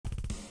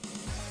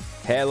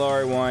Hello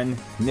everyone,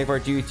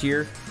 NICK54222's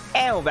here,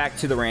 and we're back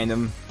to the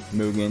Random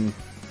MUGEN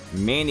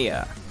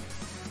Mania.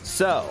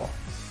 So,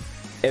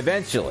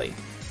 eventually,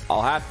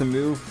 I'll have to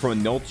move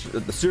from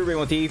the Super Big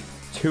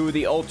motif to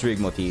the Ultra Big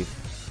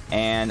motif.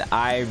 And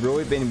I've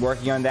really been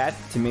working on that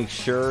to make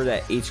sure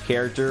that each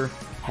character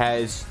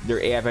has their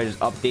AI patches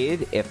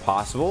updated if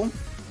possible.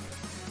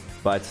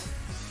 But,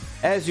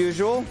 as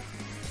usual,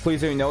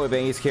 please let me know if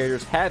any of these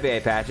characters have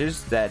AI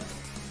patches that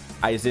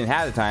I just didn't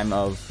have at the time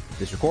of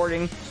this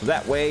recording, so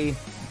that way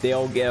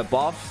they'll get a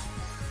buff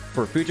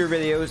for future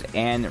videos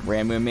and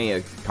Random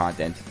Mania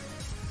content.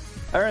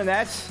 Other than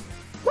that,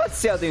 let's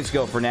see how things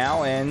go for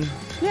now, and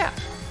yeah.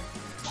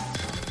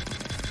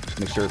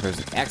 Make sure there's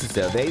an access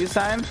to evade this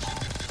time.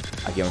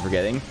 I keep on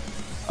forgetting.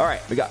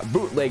 Alright, we got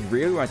Bootleg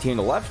Ryu on team on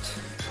the left.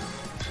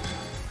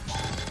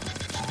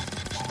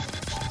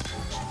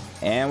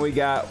 And we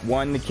got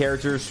one of the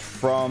characters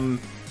from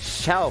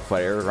Shadow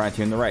Fighter on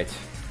team on the right.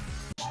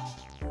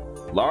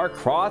 Lara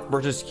Croft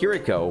versus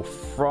Kiriko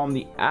from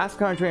the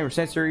Asuka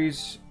 20%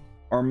 series,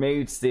 or maybe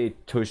it's the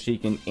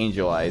Toshikin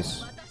Angel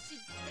Eyes.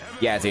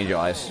 Yeah, it's Angel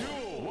Eyes.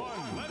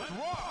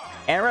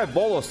 And Red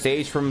Bolo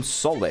stage from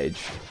Soul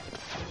Edge.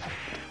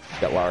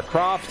 Got Lara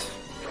Croft.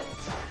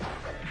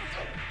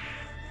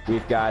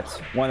 We've got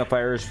one of the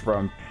fighters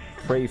from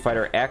Prey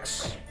Fighter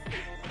X.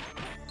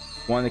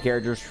 One of the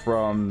characters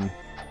from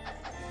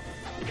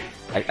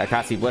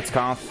Akatsuki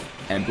Blitzkampf.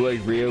 And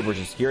Bootleg Ryu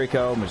versus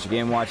Kiriko, Mr.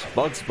 Game Watch,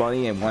 Bugs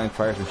Bunny, and one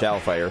fighter from Shadow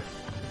Fighter.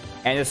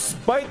 And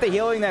despite the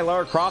healing that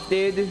Lara Croft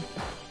did,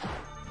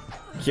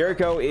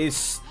 Kiriko is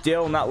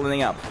still not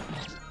living up.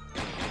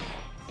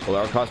 Well,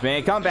 Lara Croft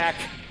made a comeback.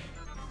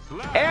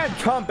 And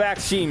comeback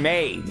she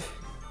made.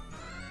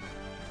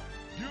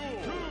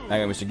 I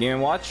got Mr. Game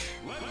Watch.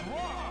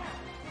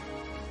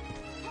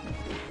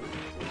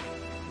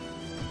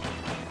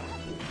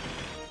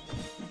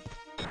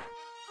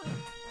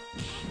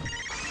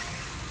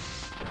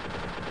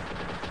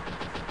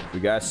 We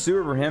got a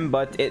super for him,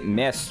 but it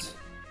missed.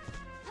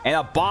 And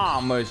a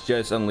bomb was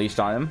just unleashed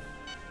on him.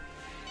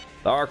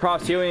 Lara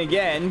Croft's healing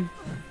again.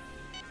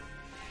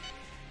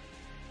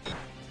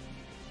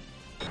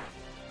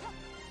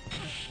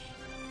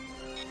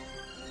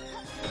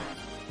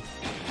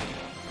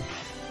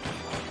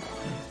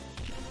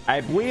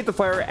 I believe the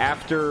fire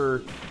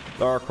after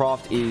Lara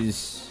Croft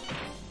is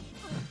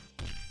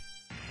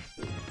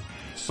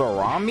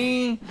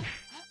Sarami?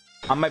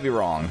 I might be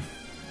wrong.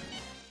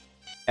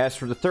 As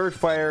for the third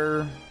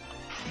fire,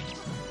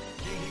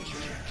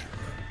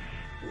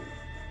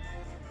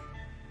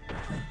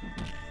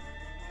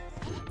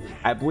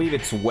 I believe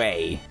it's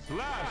Way.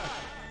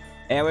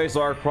 Anyways,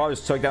 Lara Croft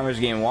just took down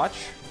Mr. Game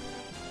Watch.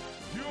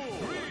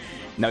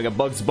 Now we got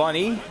Bugs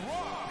Bunny.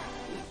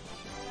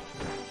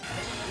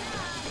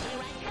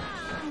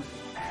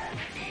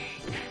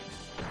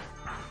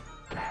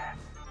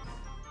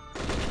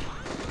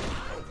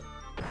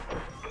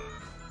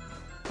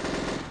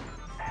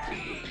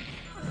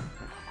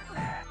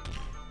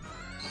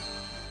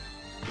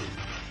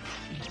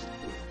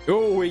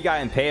 Oh, he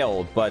got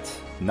impaled, but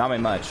not by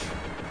much.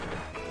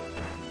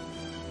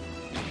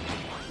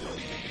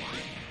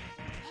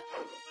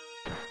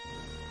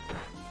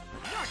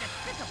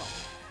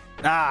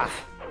 Ah!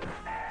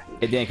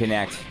 It didn't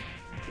connect.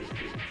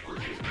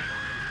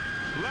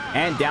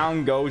 And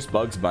down goes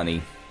Bugs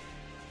Bunny.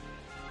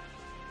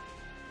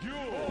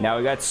 Now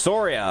we got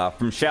Soria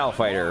from Shadow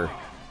Fighter.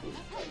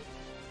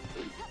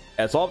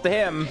 It's all up to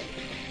him.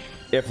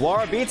 If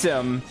Lara beats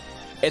him,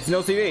 it's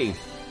no TV.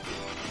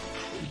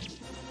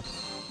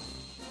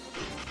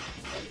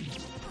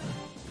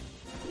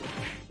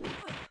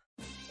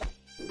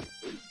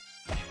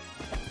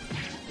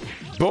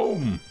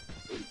 Boom!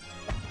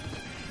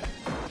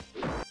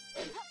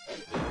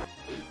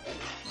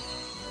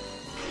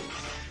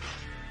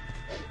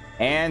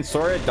 And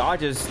Soria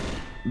dodges,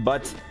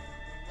 but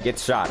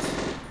gets shot.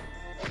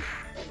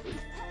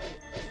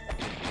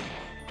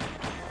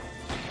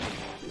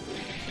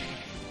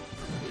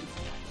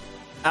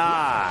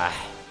 Ah!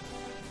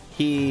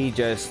 He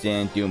just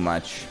didn't do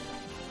much.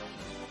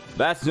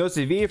 That's no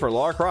CV for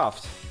Lara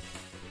Croft.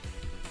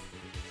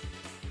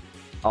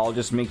 I'll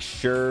just make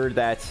sure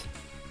that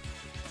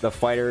the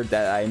fighter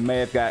that I may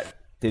have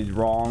did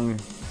wrong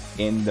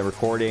in the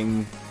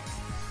recording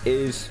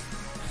is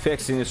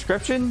fixed in the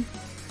description.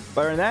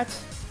 But other than that,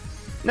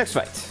 next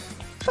fight.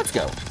 Let's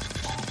go.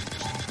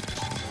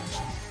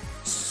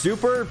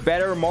 Super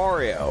Better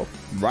Mario.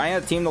 Right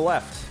on the team on the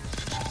left.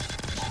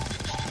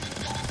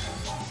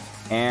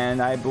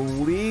 And I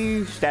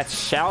believe that's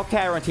Shao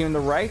Cat on the team on the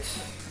right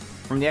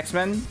from the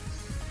X-Men.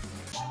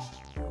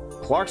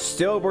 Clark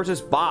Still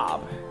versus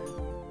Bob.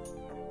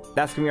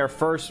 That's gonna be our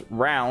first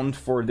round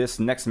for this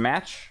next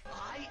match.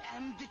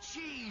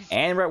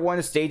 And we're at one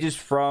of the stages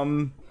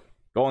from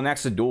going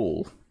next to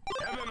Duel.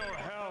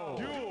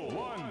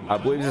 I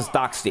believe this is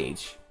Doc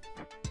stage.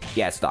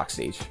 Yeah, it's Doc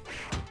stage.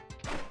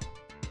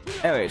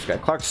 Anyways,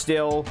 got Clark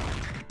Still,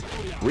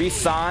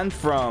 Risan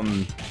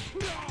from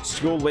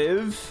School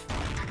Live,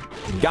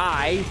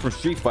 Guy from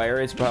Street Fighter,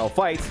 it's Final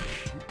Fight,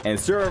 and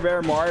Super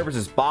Better Mario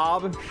versus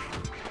Bob.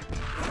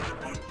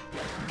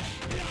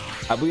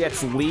 I believe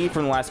that's Lee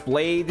from The Last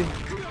Blade,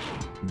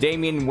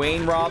 Damian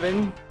Wayne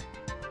Robin,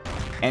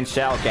 and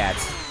Shadowcat.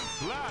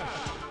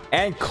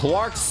 And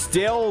Clark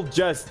still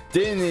just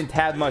didn't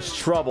have much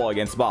trouble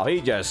against Ball. He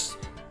just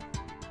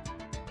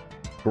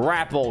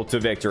grappled to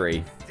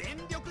victory.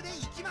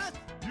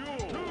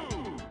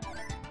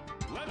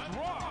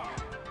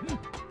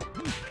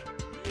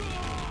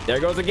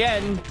 There goes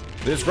again.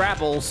 This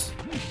grapples.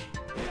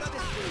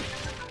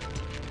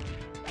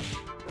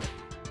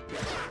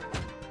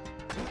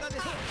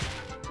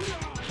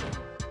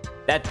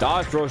 That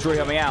dodge throw is really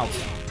helping out.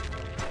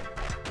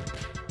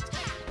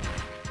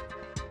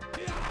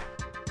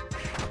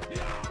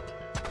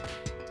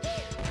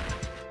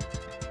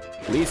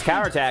 Lee's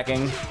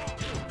counterattacking,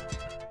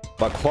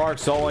 but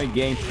Clark's only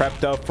getting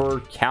prepped up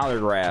for counter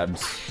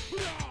grabs.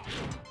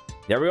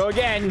 There we go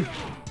again.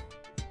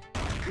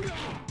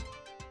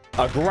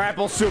 A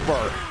grapple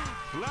super.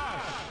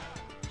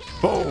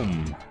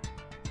 Boom.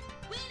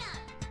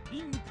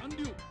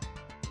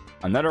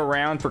 Another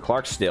round for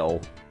Clark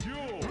still.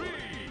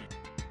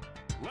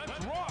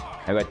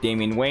 I got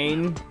Damian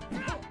Wayne.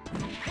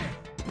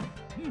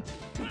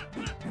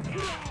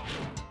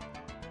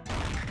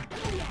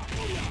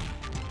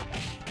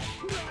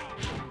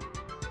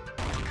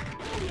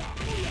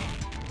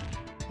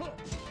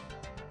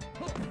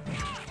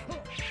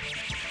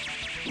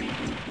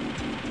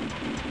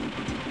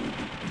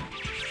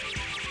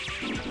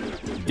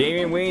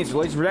 Damian Wayne's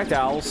releasing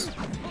projectiles.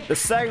 The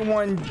second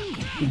one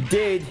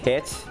did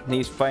hit. And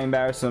he's fighting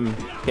back with some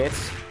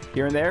hits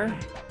here and there.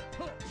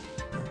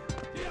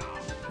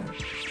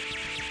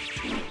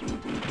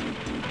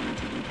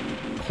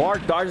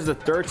 Clark dodges the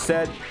third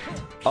set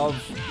of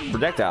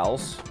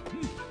projectiles.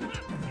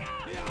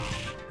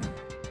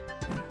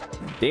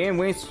 Damian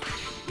Wayne's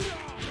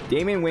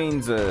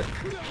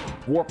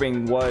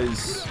warping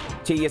was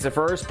tedious at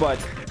first, but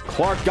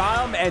Clark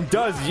got him and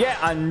does yet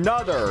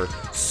another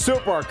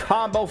super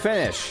combo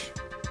finish.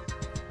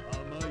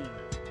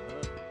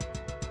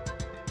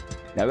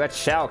 Now we got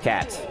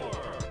Shadowcat.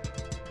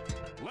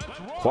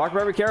 Clark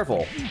better be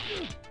careful.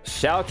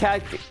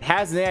 Shadowcat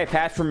has an AI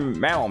patch from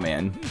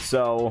Man,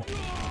 so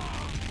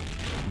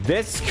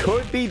this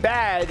could be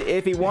bad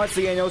if he wants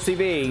to get an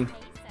OCV.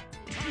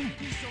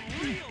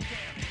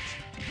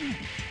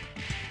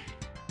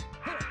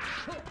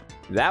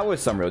 That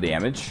was some real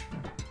damage.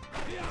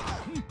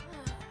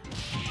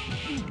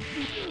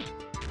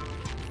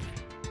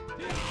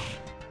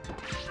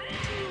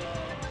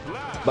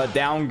 But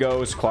down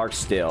goes Clark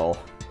still.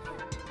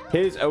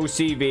 His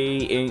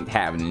OCV ain't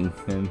happening,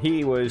 and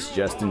he was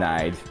just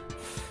denied.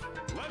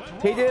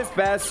 He did his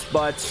best,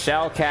 but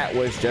Shadowcat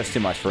was just too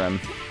much for him.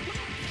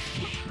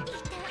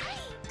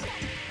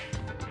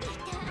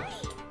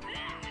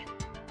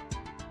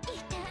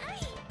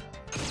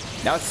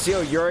 Now let's see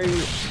what Yuri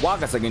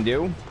Wakasa can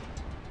do.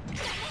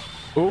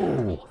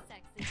 Ooh.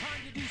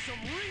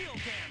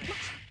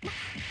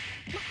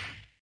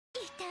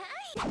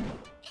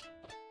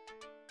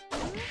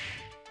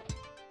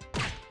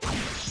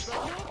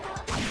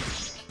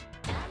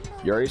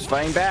 Yuri's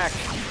fighting back.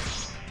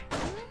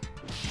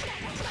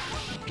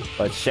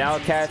 But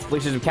Shadowcat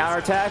fleeces some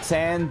counterattacks,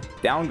 and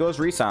down goes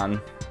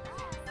Risan.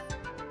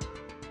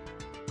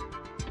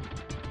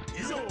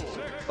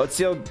 Let's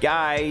see if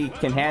Guy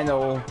can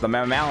handle the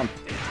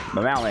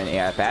Mountain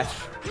AI patch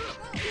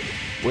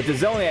with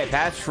his own AI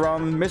patch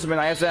from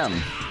Mr.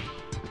 ISM.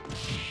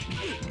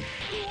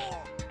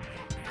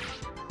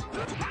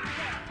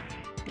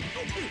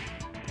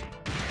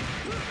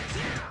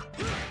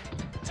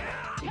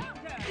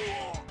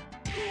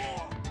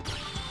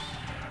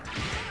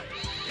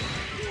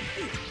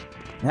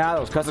 Now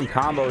those custom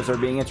combos are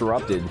being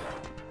interrupted.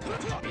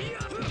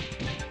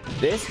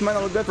 This might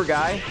not look good for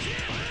Guy.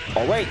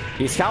 Oh wait,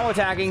 he's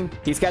counterattacking.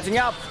 He's catching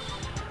up.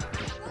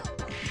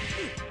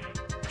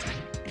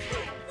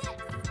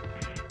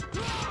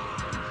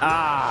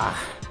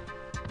 Ah,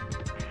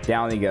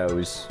 down he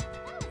goes.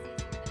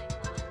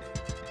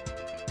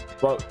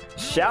 Well,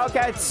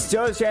 Shadowcat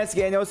still has a chance to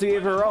get an OCV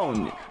of her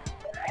own.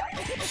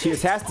 She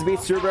just has to beat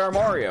Super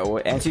Mario,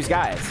 and she's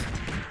got it.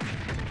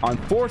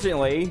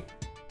 Unfortunately,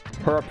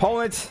 her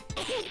opponent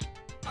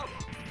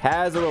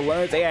has a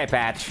relentless AI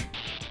patch,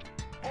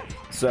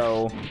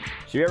 so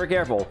she be ever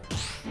careful.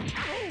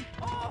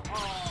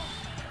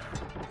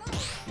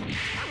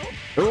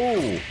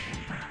 Ooh,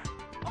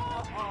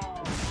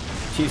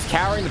 she's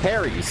countering the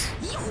parries.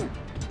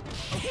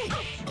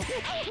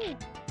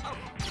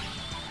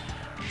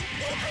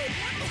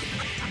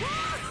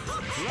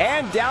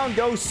 And down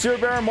goes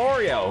Super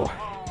Mario.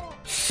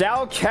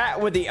 Shadowcat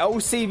with the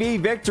OCV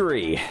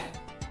victory.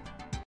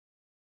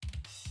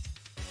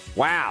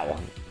 Wow,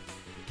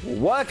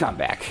 what a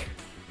comeback.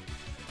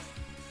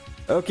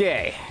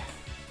 Okay,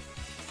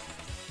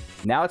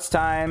 now it's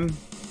time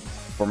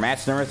for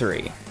match number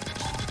 3.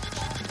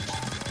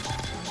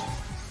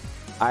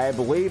 I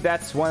believe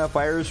that's one of the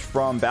fighters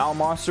from Battle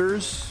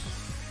Monsters.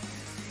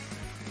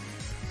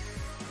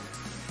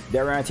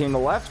 They're on a team on the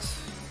left.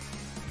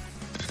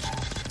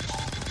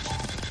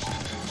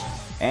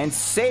 And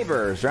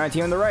Sabers are on a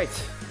team on the right.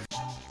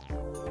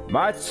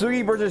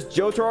 Matsugi versus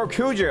Jotaro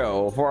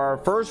Kujo for our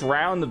first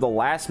round of the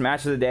last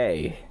match of the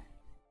day.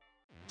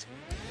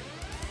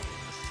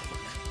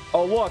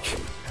 Oh look,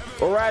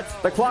 we're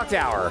at the clock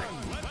tower.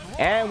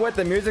 And with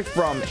the music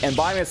from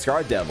Embodiment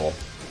Scar Devil.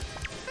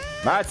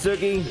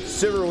 Matsugi,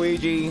 Super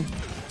Luigi.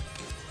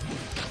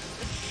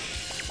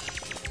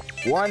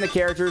 One of the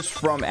characters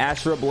from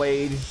Astro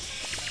Blade.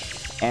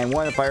 And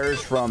one of the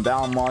fighters from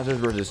Battle Monsters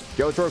versus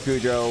Jotaro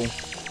Kujo.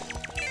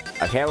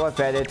 A KOF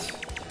edit.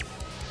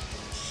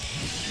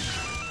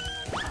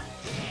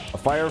 A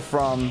fighter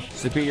from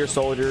Superior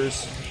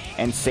Soldiers.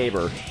 And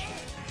Saber.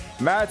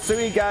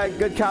 Matsugi got a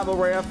good combo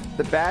right off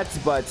the bat,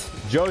 but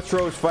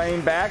Jotaro's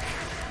fighting back.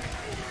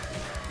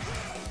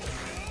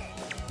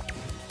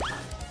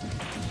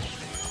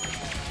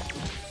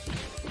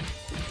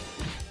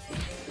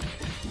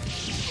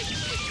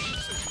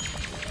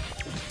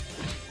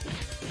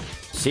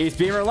 She's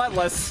being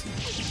relentless.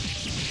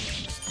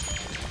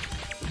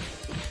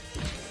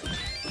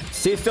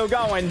 She's still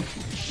going.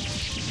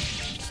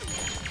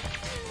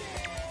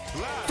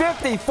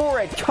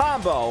 54-hit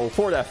combo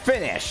for the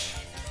finish.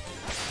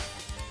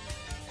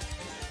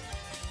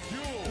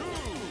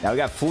 Now we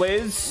got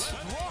Fliz.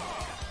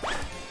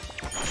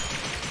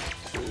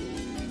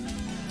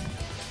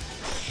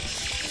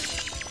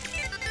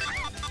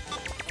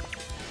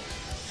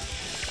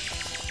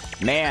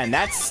 Man,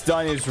 that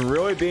stun is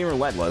really being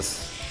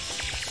relentless.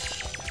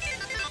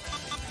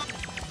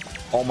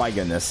 Oh my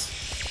goodness.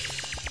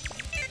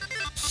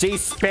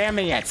 She's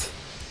spamming it.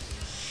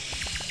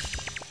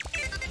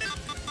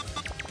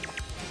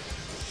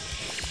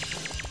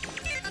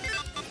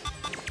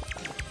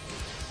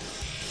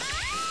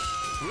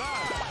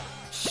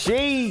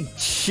 She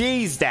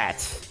cheesed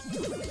that.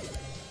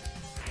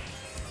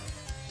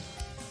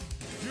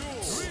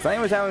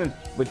 Something was happening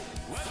with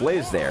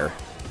Fliz there.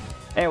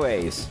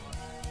 Anyways,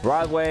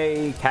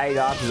 Broadway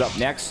Kaidoff is up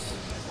next.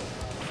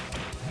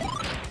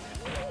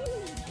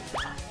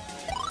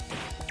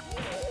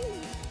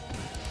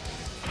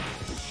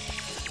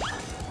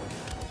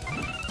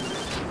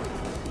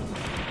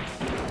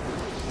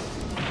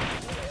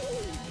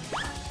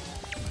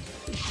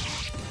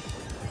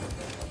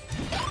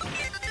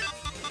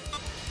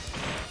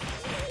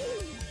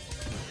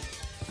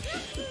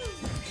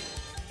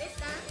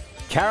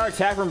 Counter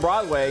attack from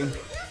Broadway.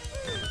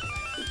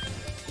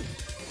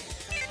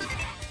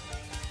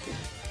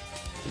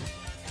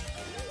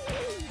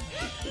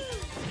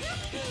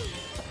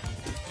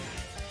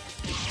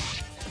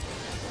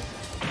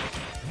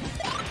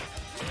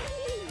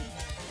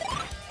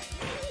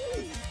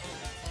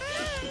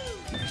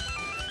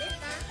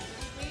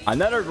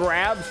 Another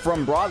grab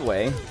from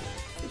Broadway.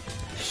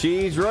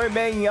 She's really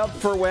making up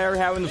for whatever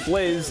happened to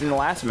Fliz in the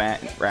last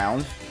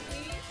round.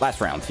 Last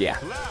round, yeah.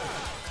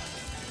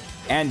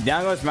 And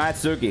down goes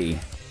Matsugi.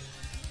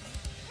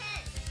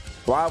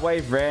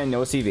 Broadway ran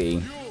no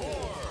CV.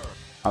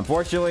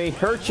 Unfortunately,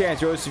 her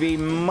chance for OCV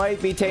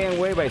might be taken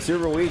away by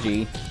Super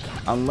Luigi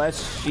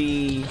unless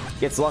she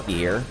gets lucky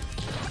here.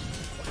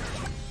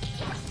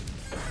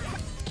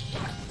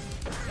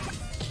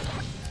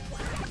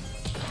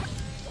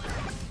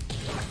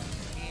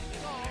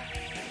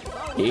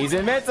 He's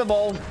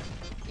invincible.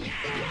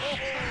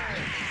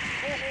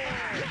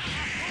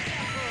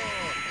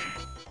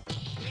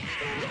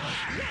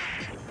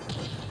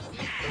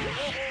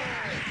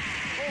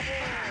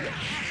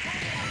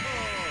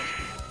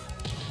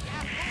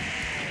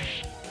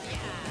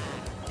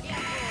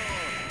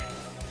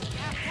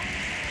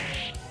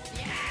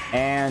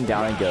 And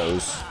down it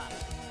goes.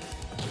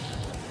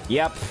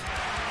 Yep.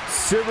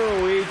 Super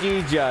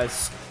Luigi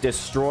just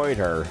destroyed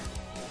her.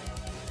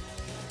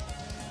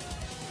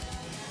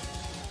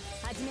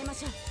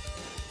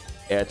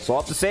 It's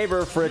off the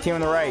Saber for the team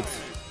on the right.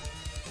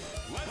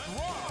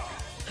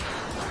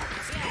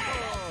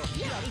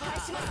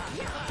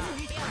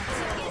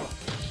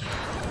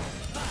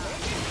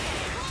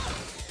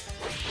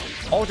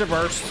 Ultra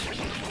Burst.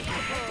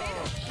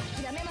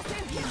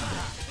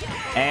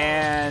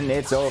 And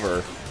it's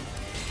over.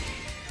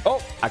 Oh,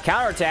 a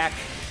counterattack.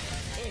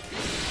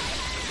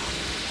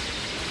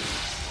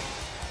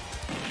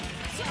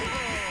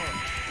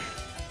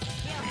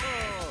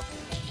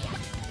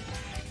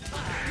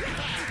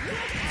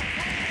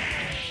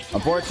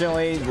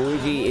 Unfortunately,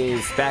 Luigi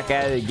is back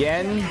at it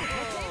again.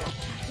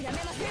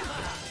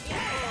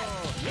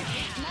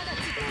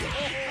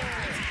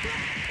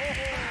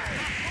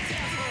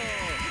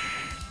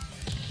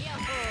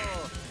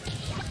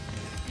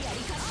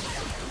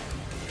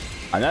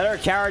 Another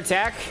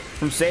counterattack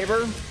from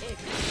Saber.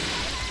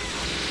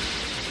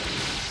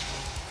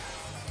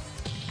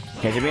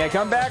 Can she make a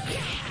comeback?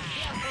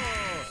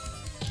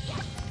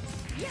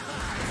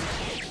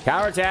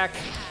 Counterattack.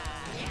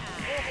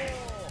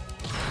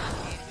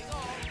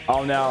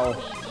 Oh no.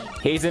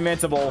 He's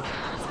invincible.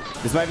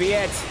 This might be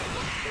it.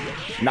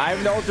 Not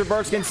even the Ultra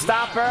Burst can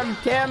stop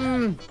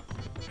him.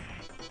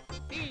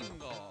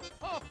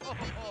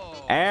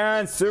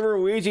 And Super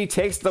Luigi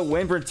takes the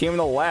win for team on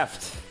the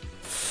left.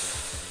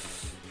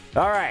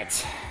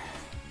 Alright.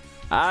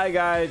 I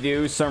gotta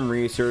do some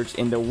research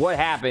into what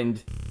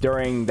happened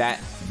during that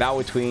battle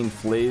between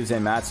Fliz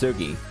and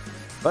Matsuki.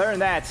 But other than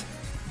that,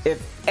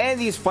 if any of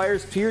these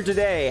fighters here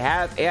today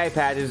have AI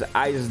patches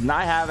I just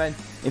not haven't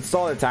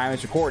installed at the time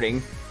it's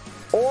recording,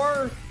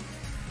 or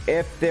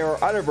if there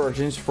are other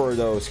versions for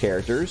those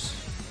characters,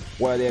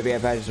 whether they have AI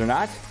patches or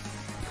not,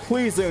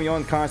 please leave me know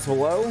in the comments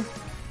below.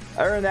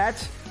 Other than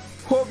that,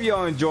 hope you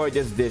all enjoyed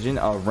this edition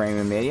of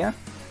Random Mania.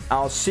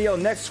 I'll see you all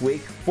next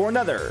week for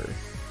another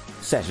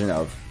session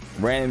of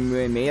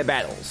Random Mania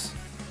battles.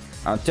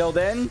 Until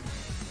then,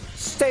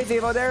 stay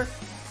safe out there,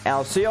 and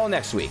I'll see you all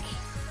next week.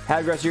 Have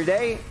a good rest of your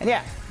day, and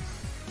yeah,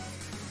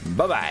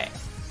 bye-bye.